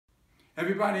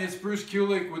Everybody, it's Bruce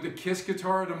Kulick with the Kiss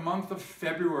guitar of the month of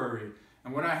February.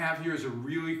 And what I have here is a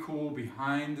really cool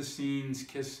behind the scenes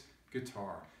Kiss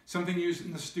guitar. Something used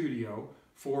in the studio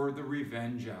for the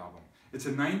Revenge album. It's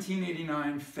a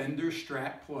 1989 Fender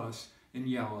Strat Plus in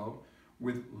yellow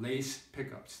with lace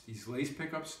pickups. These lace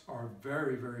pickups are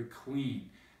very, very clean.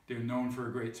 They're known for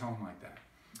a great tone like that.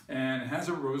 And it has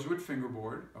a rosewood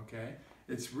fingerboard, okay?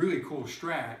 It's really cool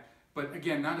Strat, but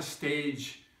again, not a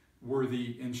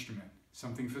stage-worthy instrument.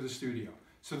 Something for the studio.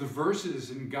 So the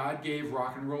verses in God Gave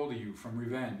Rock and Roll to You from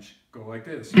Revenge go like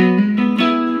this.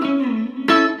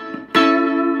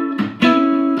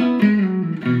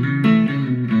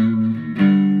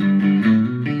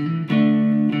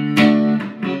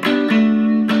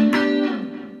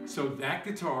 So that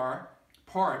guitar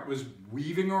part was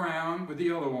weaving around with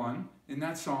the other one in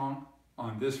that song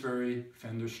on this very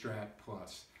Fender Strat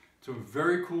Plus. So a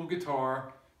very cool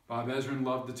guitar. Bob Ezrin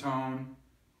loved the tone.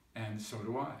 And so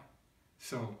do I.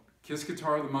 So, Kiss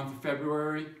guitar of the month of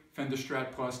February, Fender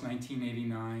Strat Plus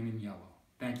 1989 in yellow.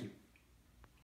 Thank you.